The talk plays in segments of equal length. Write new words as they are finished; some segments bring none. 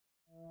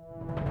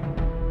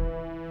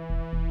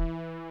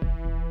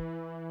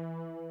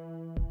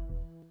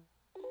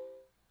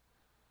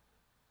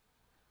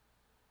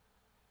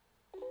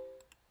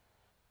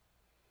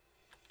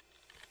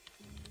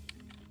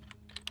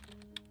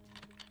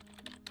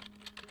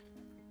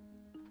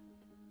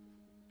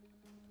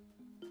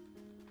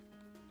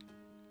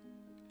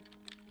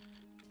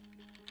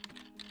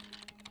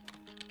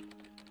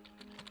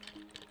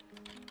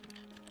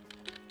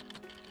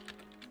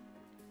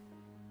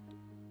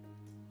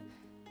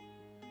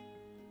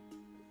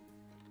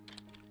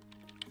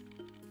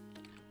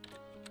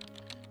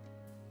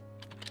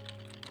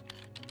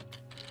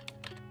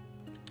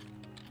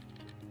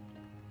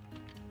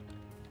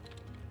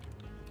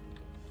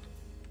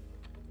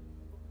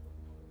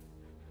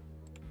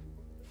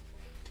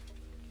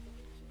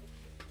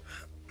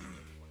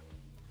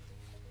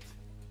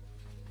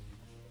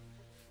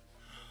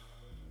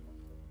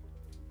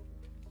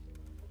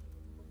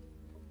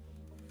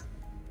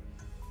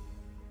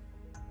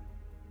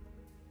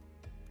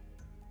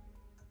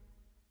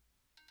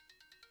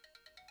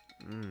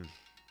Mm.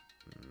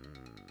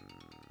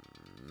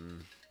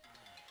 Mm.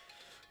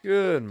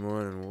 Good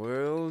morning,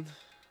 world.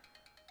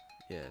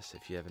 Yes,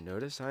 if you haven't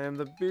noticed, I am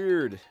the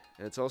beard.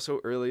 And it's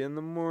also early in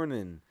the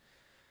morning.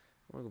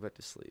 I want to go back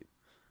to sleep.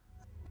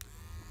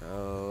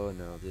 Oh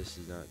no, this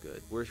is not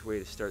good. Worst way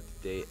to start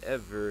the day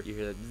ever. You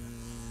hear that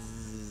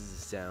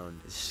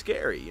sound. It's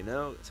scary, you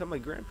know? It's how my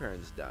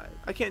grandparents died.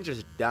 I can't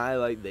just die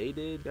like they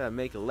did. Gotta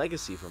make a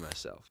legacy for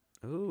myself.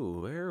 Ooh,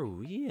 where are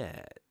we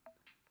at?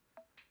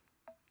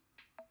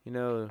 You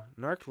know,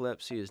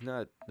 narcolepsy is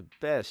not the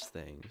best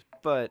thing,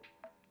 but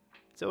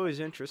it's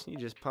always interesting. You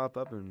just pop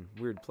up in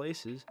weird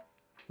places.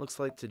 Looks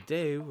like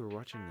today we're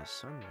watching the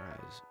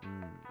sunrise.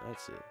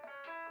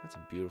 That's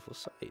a beautiful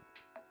sight.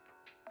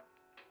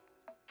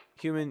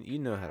 Human, you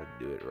know how to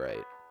do it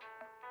right.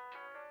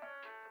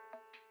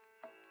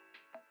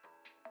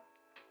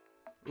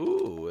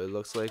 Ooh, it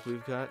looks like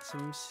we've got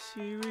some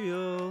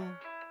cereal.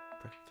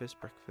 Breakfast,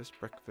 breakfast,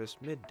 breakfast,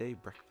 midday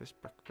breakfast,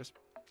 breakfast.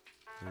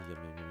 Yum, yum,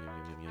 yum,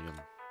 yum, yum, yum, yum.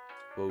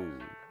 Whoa,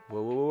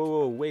 whoa, whoa, whoa,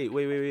 whoa, wait.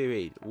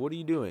 What are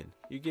you doing?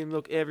 You're getting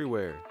milk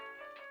everywhere.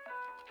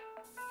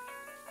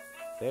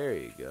 There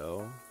you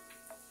go.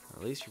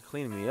 At least you're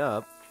cleaning me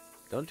up.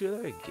 Don't do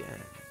that again.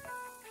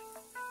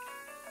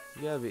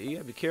 You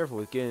gotta be careful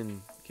with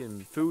getting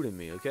food in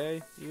me,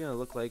 okay? You're gonna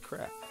look like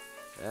crap.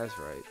 That's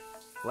right.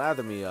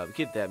 Lather me up.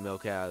 Get that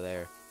milk out of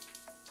there.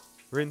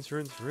 Rinse,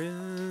 rinse,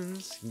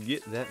 rinse.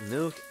 Get that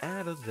milk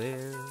out of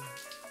there.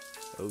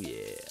 Oh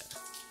yeah.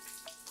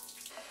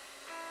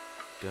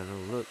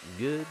 Gonna look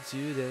good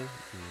today.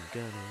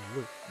 Gonna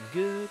look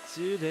good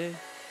today.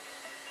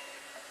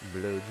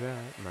 Blow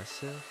dry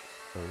myself.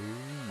 Oh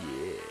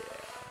yeah.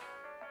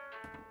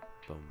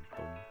 Boom,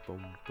 boom,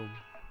 boom, boom.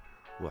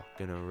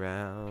 Walking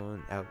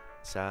around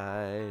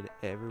outside.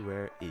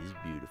 Everywhere is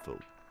beautiful.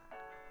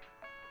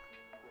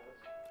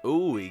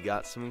 Ooh, we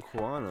got some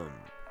quantum.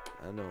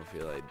 I don't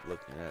feel like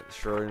looking at the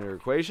Schrodinger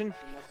equation.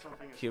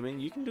 Human,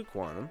 you can do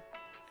quantum.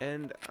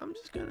 And I'm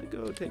just gonna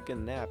go take a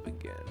nap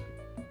again.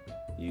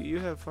 You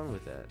have fun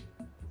with that.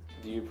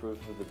 Do you approve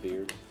of the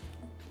beard?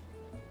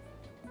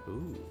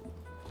 Ooh,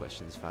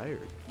 questions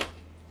fired.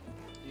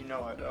 You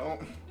know I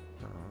don't.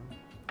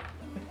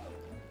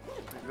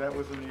 That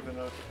wasn't even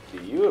a...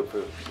 Do you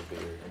approve of the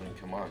beard? I mean,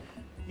 come on.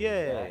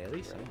 Yeah, at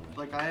least.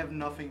 Like, I have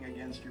nothing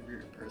against your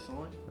beard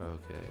personally.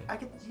 Okay. I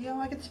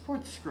could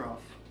support the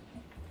scruff.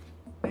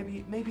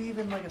 Maybe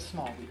even like a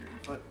small beard,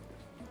 but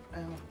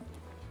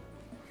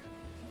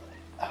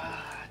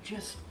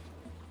just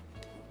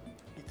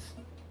it's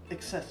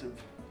excessive.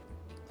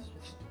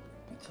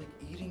 It's like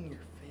eating your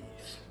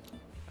face.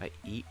 I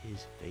eat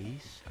his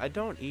face? I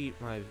don't eat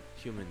my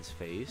human's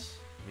face.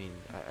 I mean,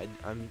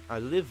 I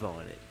live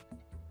on it.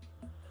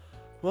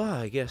 Well,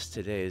 I guess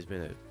today has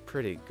been a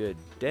pretty good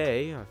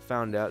day. I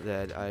found out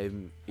that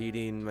I'm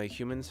eating my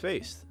human's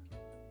face.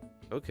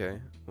 Okay,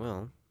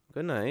 well,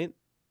 good night.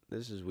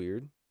 This is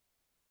weird.